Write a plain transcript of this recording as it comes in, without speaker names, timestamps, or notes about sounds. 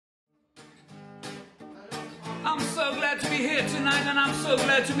I'm so glad to be here tonight, and I'm so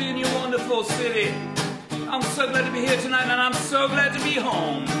glad to be in your wonderful city. I'm so glad to be here tonight, and I'm so glad to be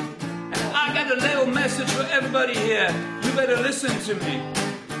home. And I got a little message for everybody here. You better listen to me.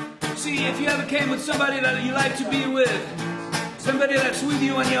 See, if you ever came with somebody that you like to be with, somebody that's with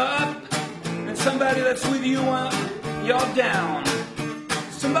you when you're up, and somebody that's with you when you're down,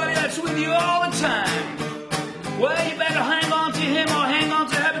 somebody that's with you all the time, well, you better hang on to him or hang on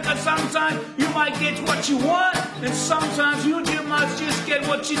to her, because sometimes you might get what you want, and sometimes you must just get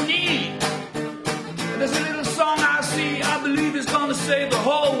what you need. And there's a little song I believe is gonna save the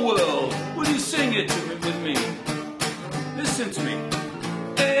whole world. Will you sing it to me with me? Listen to me.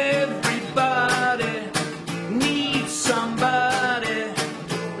 Everybody needs somebody.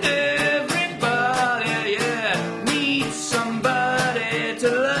 Everybody, yeah, needs somebody to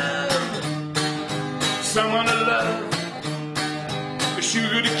love. Someone to love, a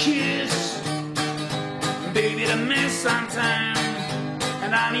sugar to kiss, baby to miss sometime.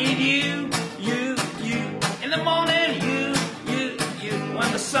 And I need you, you, in the morning, you,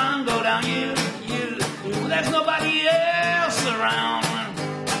 when the sun go down, you, there's nobody else around.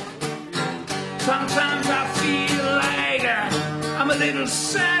 Sometimes I feel like I'm a little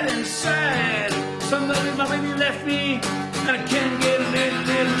sad inside. Somebody, my baby left me, and I can't get a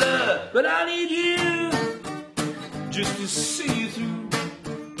little love, but I need you just to see you through.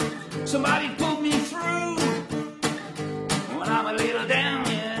 Somebody pulled me through when I'm a little down,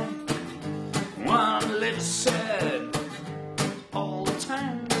 yeah, when I'm a little sad. All the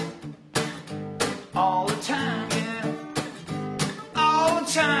time, yeah, all the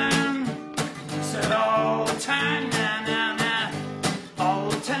time. Said all the time, now, all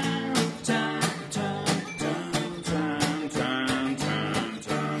the time, time,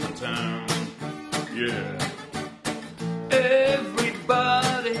 yeah.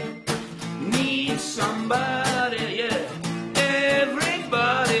 Everybody needs somebody, yeah.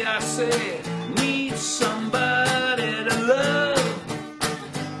 Everybody, I say, needs somebody to love.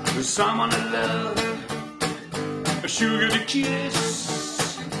 There's someone to love, a sugar to kiss,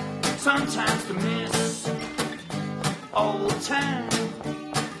 sometimes to miss, all the time.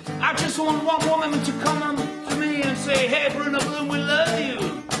 I just want one woman to come up to me and say, hey, Bruno Blum, we love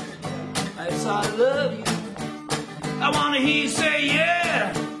you. Yes, I love you. I want to hear you say,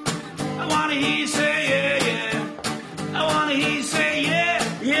 yeah. I want to hear you say, yeah, yeah. I want to hear you say, yeah,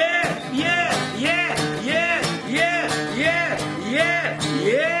 yeah, yeah, yeah, yeah, yeah, yeah, yeah,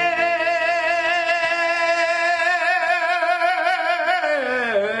 yeah.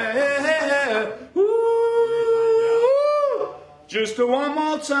 Just one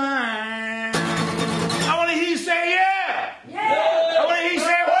more time. I want to hear you say yeah. Yeah. I want to hear you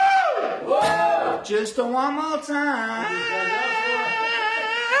say whoa. Whoa. Just one more time.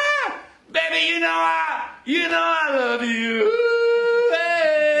 Baby, you know I love you.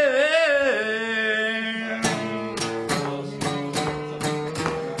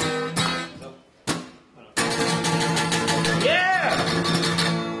 Yeah.